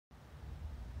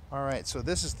Alright, so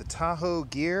this is the Tahoe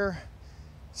gear,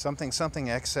 something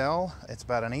XL. It's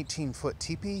about an 18-foot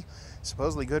teepee,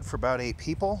 supposedly good for about 8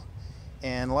 people,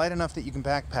 and light enough that you can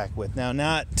backpack with. Now,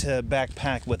 not to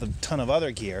backpack with a ton of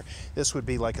other gear. This would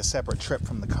be like a separate trip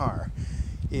from the car.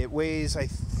 It weighs, I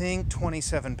think,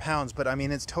 27 pounds, but I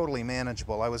mean, it's totally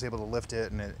manageable. I was able to lift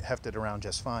it and it hefted around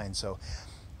just fine, so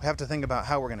we have to think about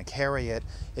how we're going to carry it.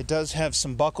 It does have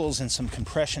some buckles and some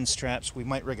compression straps we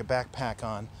might rig a backpack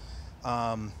on.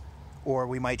 Or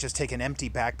we might just take an empty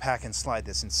backpack and slide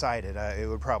this inside it. It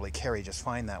would probably carry just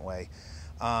fine that way.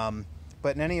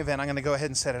 But in any event, I'm going to go ahead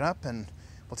and set it up, and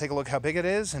we'll take a look how big it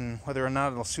is and whether or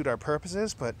not it'll suit our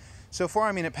purposes. But so far,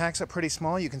 I mean, it packs up pretty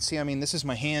small. You can see, I mean, this is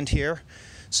my hand here,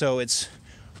 so it's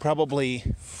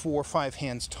probably 4 or 5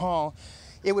 hands tall.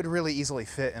 It would really easily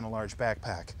fit in a large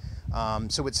backpack.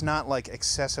 So it's not like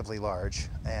excessively large,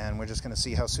 and we're just going to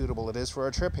see how suitable it is for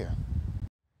our trip here.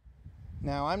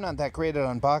 Now, I'm not that great at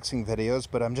unboxing videos,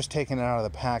 but I'm just taking it out of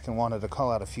the pack and wanted to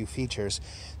call out a few features.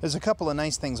 There's a couple of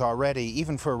nice things already,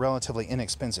 even for a relatively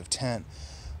inexpensive tent.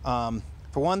 For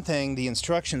one thing, the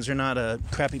instructions are not a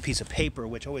crappy piece of paper,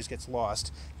 which always gets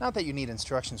lost. Not that you need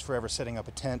instructions for ever setting up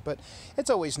a tent, but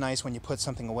it's always nice when you put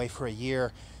something away for a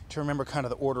year to remember kind of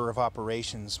the order of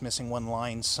operations, missing one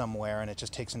line somewhere, and it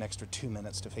just takes an extra 2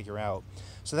 minutes to figure out.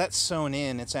 So that's sewn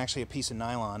in. It's actually a piece of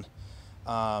nylon.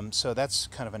 So that's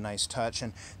kind of a nice touch.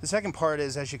 And the second part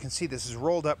is, as you can see, this is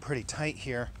rolled up pretty tight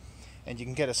here, and you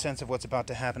can get a sense of what's about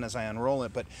to happen as I unroll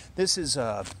it. But this is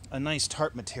a nice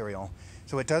tarp material,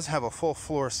 so it does have a full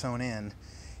floor sewn in,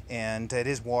 and it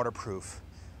is waterproof.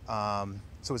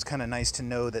 So it's kind of nice to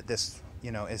know that this,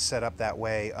 you know, is set up that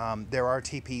way. There are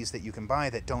teepees that you can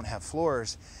buy that don't have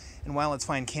floors, and while it's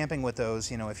fine camping with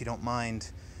those, you know, if you don't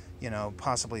mind, you know,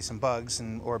 possibly some bugs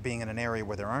or being in an area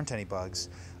where there aren't any bugs,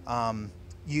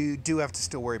 you do have to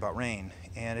still worry about rain,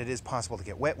 and it is possible to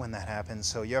get wet when that happens,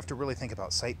 so you have to really think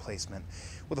about site placement.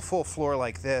 With a full floor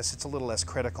like this, it's a little less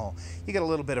critical. You get a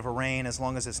little bit of a rain as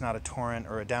long as it's not a torrent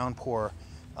or a downpour,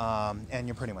 and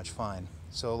you're pretty much fine.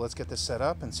 So let's get this set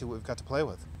up and see what we've got to play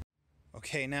with.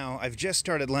 Okay, now I've just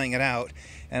started laying it out,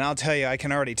 and I'll tell you, I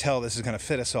can already tell this is going to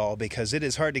fit us all, because it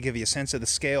is hard to give you a sense of the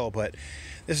scale, but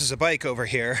this is a bike over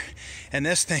here, and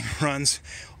this thing runs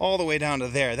all the way down to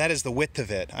there. That is the width of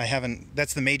it.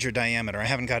 That's the major diameter. I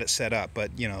haven't got it set up,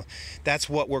 but you know, that's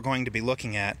what we're going to be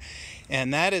looking at.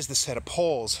 And that is the set of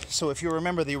poles. So if you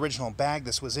remember the original bag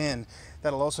this was in,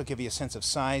 that'll also give you a sense of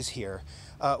size here.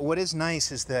 What is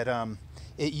nice is that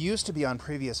it used to be on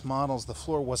previous models, the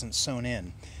floor wasn't sewn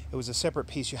in. It was a separate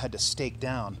piece you had to stake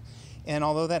down. And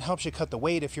although that helps you cut the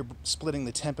weight if you're splitting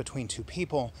the tent between 2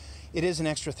 people, it is an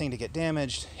extra thing to get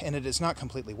damaged, and it is not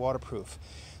completely waterproof.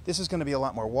 This is going to be a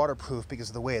lot more waterproof because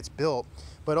of the way it's built,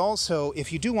 but also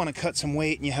if you do want to cut some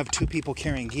weight and you have 2 people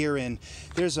carrying gear in,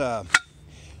 there's I'll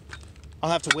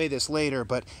have to weigh this later,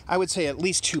 but I would say at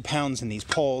least 2 pounds in these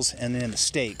poles and then in the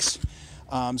stakes.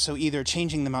 So either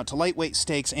changing them out to lightweight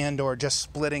stakes and or just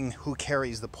splitting who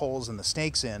carries the poles and the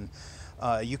stakes in,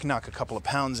 you can knock a couple of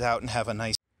pounds out and have a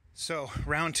nice... So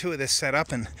round 2 of this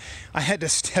setup, and I had to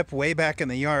step way back in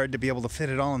the yard to be able to fit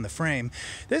it all in the frame.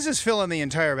 This is filling the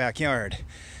entire backyard.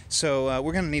 So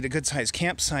we're going to need a good sized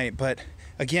campsite, but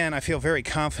again, I feel very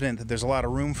confident that there's a lot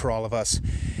of room for all of us.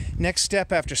 Next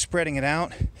step after spreading it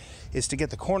out is to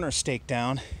get the corner staked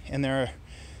down, and there are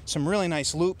some really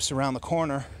nice loops around the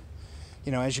corner.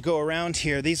 You know, as you go around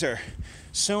here, these are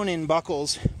sewn in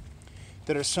buckles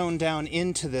that are sewn down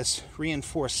into this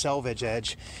reinforced selvage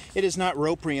edge. It is not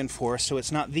rope reinforced, so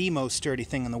it's not the most sturdy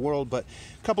thing in the world, but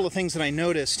a couple of things that I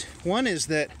noticed. One is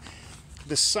that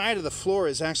the side of the floor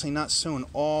is actually not sewn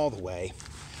all the way.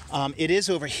 It is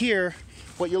over here.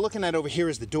 What you're looking at over here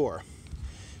is the door.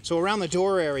 So around the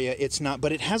door area, it's not,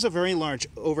 but it has a very large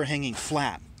overhanging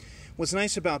flap. What's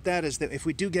nice about that is that if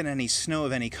we do get any snow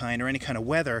of any kind or any kind of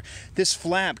weather, this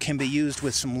flap can be used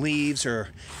with some leaves or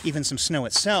even some snow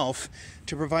itself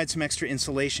to provide some extra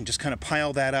insulation. Just kind of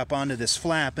pile that up onto this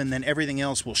flap, and then everything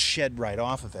else will shed right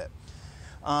off of it.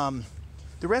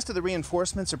 The rest of the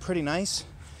reinforcements are pretty nice.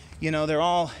 You know, they're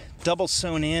all double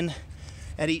sewn in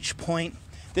at each point.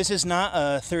 This is not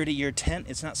a 30-year tent.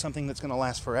 It's not something that's going to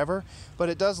last forever, but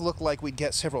it does look like we'd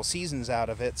get several seasons out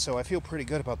of it, so I feel pretty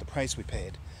good about the price we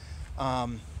paid.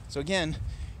 So again,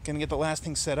 gonna get the last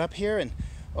thing set up here, and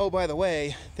oh, by the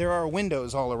way, there are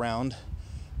windows all around,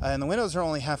 and the windows are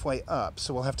only halfway up,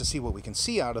 so we'll have to see what we can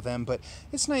see out of them, but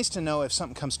it's nice to know if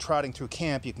something comes trotting through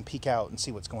camp, you can peek out and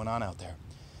see what's going on out there.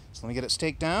 So let me get it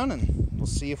staked down, and we'll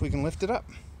see if we can lift it up.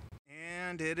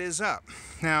 And it is up.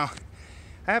 Now,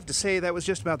 I have to say that was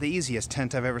just about the easiest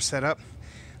tent I've ever set up.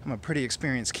 I'm a pretty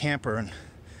experienced camper, and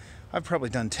I've probably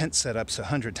done tent setups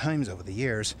 100 times over the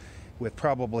years with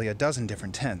probably a dozen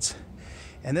different tents.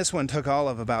 And this one took all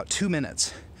of about 2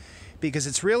 minutes because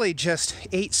it's really just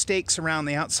 8 stakes around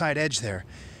the outside edge there.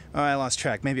 Oh, I lost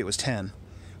track, maybe it was 10.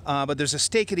 But there's a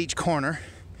stake at each corner,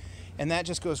 and that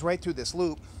just goes right through this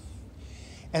loop.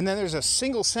 And then there's a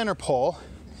single center pole,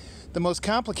 the most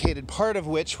complicated part of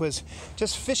which was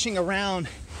just fishing around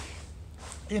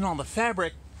in all the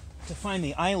fabric to find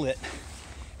the eyelet.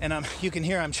 And you can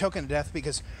hear I'm choking to death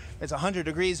because it's 100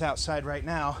 degrees outside right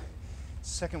now.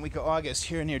 Second week of August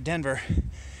here near Denver.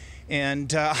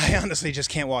 And I honestly just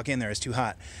can't walk in there, it's too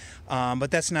hot.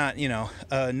 But that's not, you know,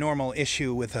 a normal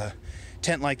issue with a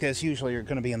tent like this. Usually you're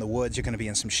going to be in the woods, you're going to be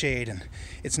in some shade, and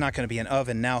it's not going to be an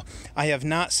oven. Now, I have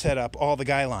not set up all the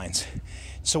guy lines.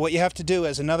 So what you have to do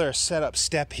as another setup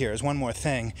step here is one more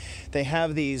thing. They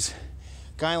have these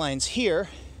guy lines here,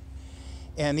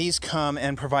 and these come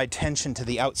and provide tension to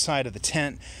the outside of the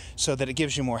tent so that it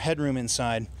gives you more headroom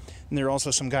inside. And there are also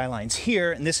some guy lines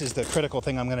here, and this is the critical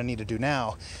thing I'm going to need to do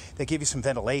now, that give you some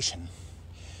ventilation.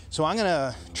 So I'm going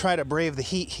to try to brave the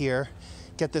heat here,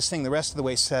 get this thing the rest of the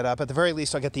way set up. At the very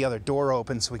least, I'll get the other door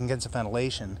open so we can get some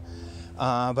ventilation.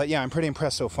 But yeah, I'm pretty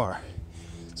impressed so far.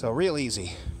 So real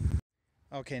easy.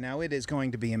 Okay, now it is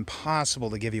going to be impossible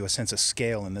to give you a sense of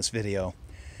scale in this video.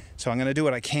 So I'm going to do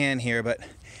what I can here, but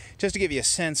just to give you a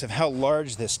sense of how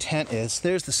large this tent is,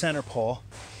 there's the center pole.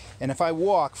 And if I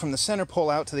walk from the center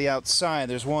pole out to the outside,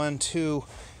 there's 1, 2,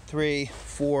 3,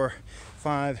 4,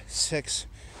 5, 6,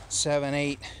 7,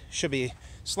 8. Should be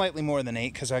slightly more than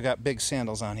 8 because I got big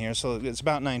sandals on here. So it's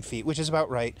about 9 feet, which is about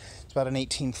right. It's about an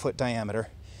 18-foot diameter.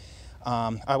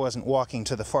 I wasn't walking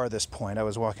to the farthest point. I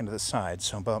was walking to the side.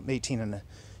 So about 18 and,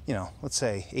 you know, let's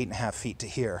say 8.5 feet to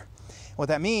here. What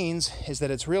that means is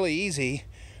that it's really easy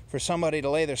for somebody to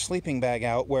lay their sleeping bag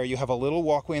out where you have a little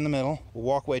walkway in the middle, a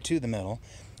walkway to the middle.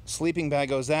 Sleeping bag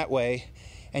goes that way,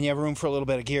 and you have room for a little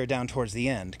bit of gear down towards the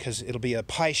end because it'll be a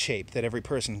pie shape that every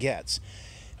person gets.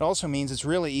 It also means it's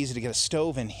really easy to get a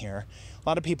stove in here. A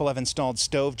lot of people have installed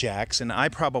stove jacks, and I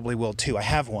probably will too. I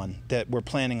have one that we're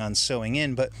planning on sewing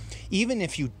in, but even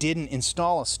if you didn't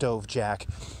install a stove jack,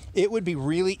 it would be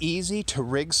really easy to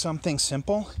rig something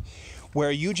simple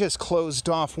where you just closed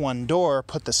off one door,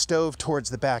 put the stove towards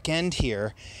the back end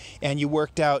here, and you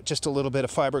worked out just a little bit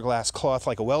of fiberglass cloth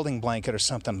like a welding blanket or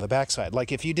something on the backside.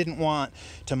 Like if you didn't want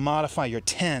to modify your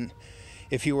tent,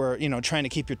 if you were, you know, trying to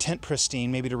keep your tent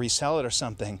pristine, maybe to resell it or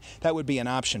something, that would be an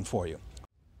option for you.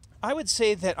 I would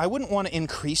say that I wouldn't want to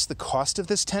increase the cost of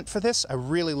this tent for this. I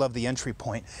really love the entry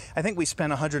point. I think we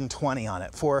spent $120 on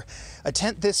it. For a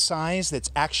tent this size that's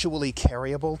actually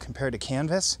carryable compared to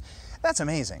canvas, that's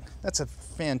amazing. That's a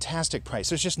fantastic price.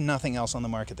 There's just nothing else on the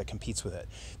market that competes with it.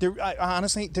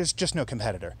 Honestly, there's just no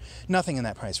competitor. Nothing in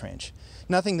that price range.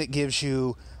 Nothing that gives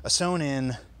you a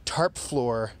sewn-in tarp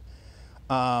floor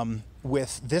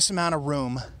with this amount of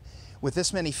room, with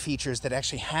this many features, that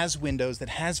actually has windows, that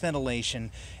has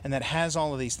ventilation, and that has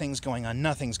all of these things going on.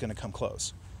 Nothing's going to come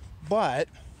close. But,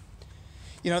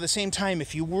 you know, at the same time,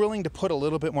 if you're willing to put a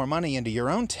little bit more money into your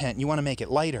own tent, you want to make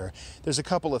it lighter, there's a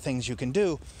couple of things you can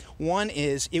do. One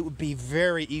is it would be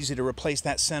very easy to replace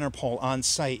that center pole on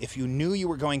site if you knew you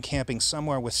were going camping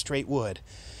somewhere with straight wood.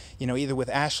 You know, either with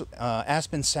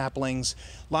aspen saplings,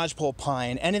 lodgepole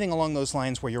pine, anything along those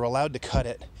lines where you're allowed to cut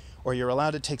it or you're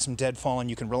allowed to take some deadfall and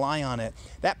you can rely on it.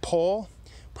 That pole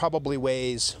probably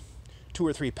weighs 2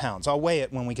 or 3 pounds. I'll weigh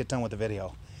it when we get done with the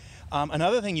video.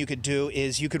 Another thing you could do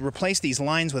is you could replace these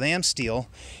lines with am steel,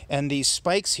 and these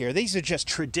spikes here, these are just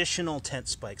traditional tent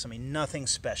spikes. I mean, nothing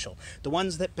special. The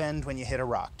ones that bend when you hit a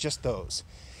rock, just those.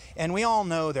 And we all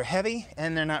know they're heavy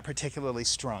and they're not particularly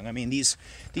strong. I mean, these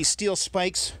steel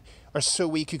spikes are so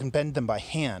weak you can bend them by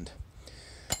hand.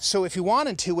 So if you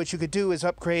wanted to, what you could do is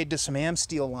upgrade to some am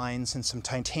steel lines and some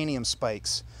titanium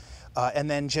spikes, and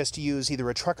then just use either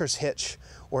a trucker's hitch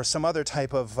or some other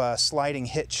type of sliding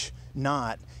hitch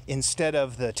knot instead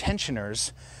of the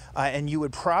tensioners, and you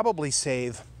would probably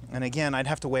save, and again, I'd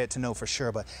have to weigh it to know for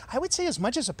sure, but I would say as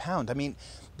much as a pound. I mean,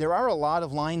 there are a lot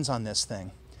of lines on this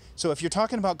thing. So if you're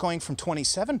talking about going from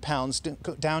 27 pounds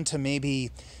down to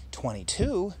maybe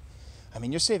 22, I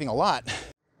mean, you're saving a lot.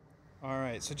 All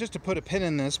right, so just to put a pin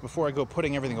in this before I go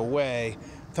putting everything away,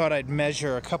 thought I'd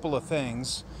measure a couple of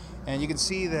things. And you can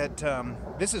see that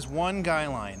this is one guy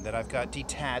line that I've got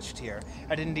detached here.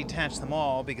 I didn't detach them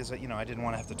all because, you know, I didn't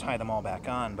want to have to tie them all back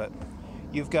on, but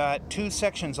you've got 2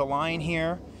 sections of line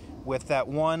here with that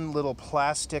one little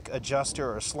plastic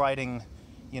adjuster or sliding,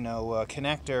 you know,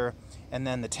 connector, and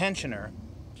then the tensioner.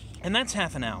 And that's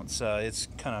 1/2 ounce. It's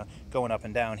kind of going up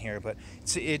and down here, but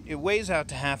it weighs out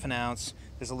to 1/2 ounce.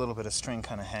 There's a little bit of string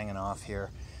kind of hanging off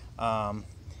here.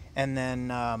 and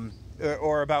then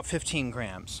or about 15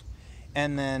 grams.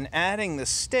 And then adding the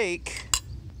stake,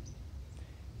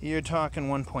 you're talking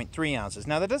 1.3 ounces.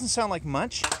 Now that doesn't sound like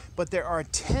much, but there are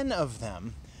 10 of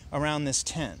them around this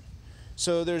tin.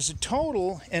 So there's a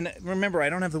total, and remember, I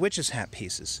don't have the witch's hat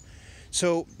pieces.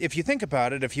 So if you think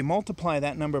about it, if you multiply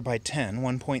that number by 10,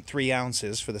 1.3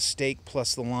 ounces for the stake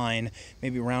plus the line,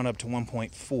 maybe round up to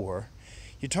 1.4,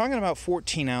 you're talking about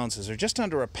 14 ounces, or just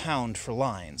under a pound for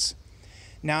lines.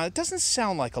 Now, it doesn't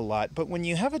sound like a lot, but when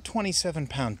you have a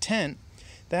 27-pound tent,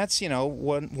 that's, you know,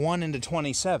 1 into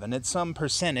 27. It's some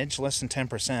percentage, less than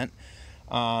 10%,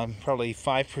 probably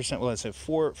 5%, well, let's say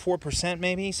 4%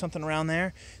 maybe, something around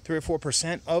there, 3 or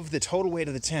 4% of the total weight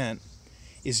of the tent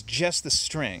is just the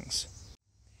strings.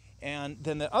 And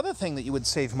then the other thing that you would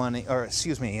save money, or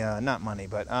excuse me, not money,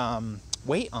 but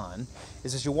weight on,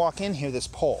 is as you walk in here, this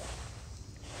pole.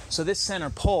 So this center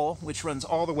pole, which runs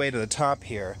all the way to the top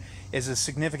here, is a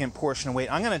significant portion of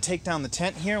weight. I'm going to take down the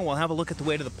tent here, and we'll have a look at the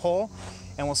weight of the pole,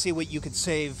 and we'll see what you could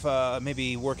save,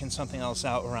 maybe working something else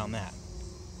out around that.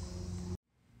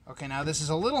 Okay, now this is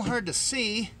a little hard to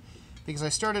see because I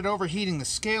started overheating the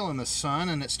scale in the sun,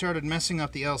 and it started messing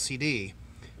up the LCD.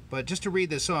 But just to read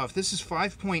this off, this is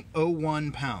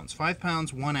 5.01 pounds, 5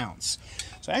 pounds, 1 ounce.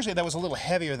 So actually that was a little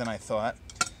heavier than I thought.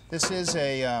 This is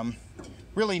a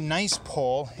really nice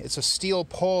pole. It's a steel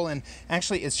pole, and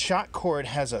actually its shock cord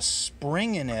has a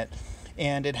spring in it,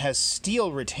 and it has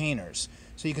steel retainers.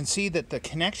 So you can see that the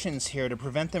connections here, to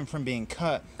prevent them from being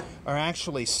cut, are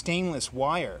actually stainless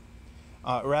wire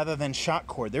rather than shock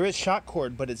cord. There is shock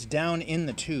cord, but it's down in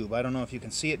the tube. I don't know if you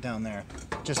can see it down there,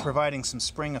 just providing some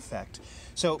spring effect.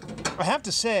 So I have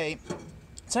to say,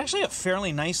 it's actually a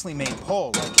fairly nicely made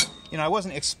pole. Like, you know, I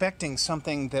wasn't expecting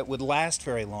something that would last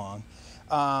very long.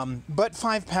 But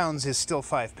 5 pounds is still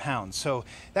 5 pounds. So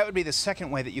that would be the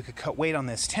second way that you could cut weight on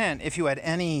this tent if you had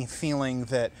any feeling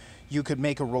that you could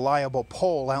make a reliable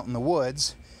pole out in the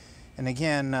woods. And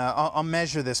again, I'll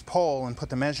measure this pole and put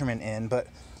the measurement in, but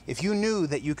if you knew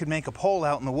that you could make a pole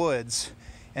out in the woods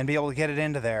and be able to get it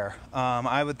into there,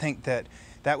 I would think that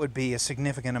that would be a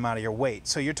significant amount of your weight.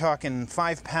 So you're talking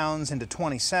 5 pounds into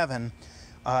 27.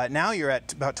 Now you're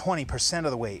at about 20%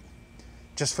 of the weight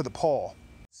just for the pole.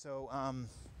 So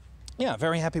yeah,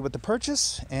 very happy with the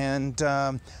purchase, and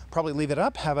probably leave it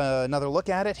up, have another look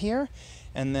at it here,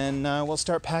 and then we'll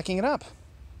start packing it up.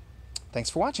 Thanks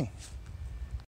for watching.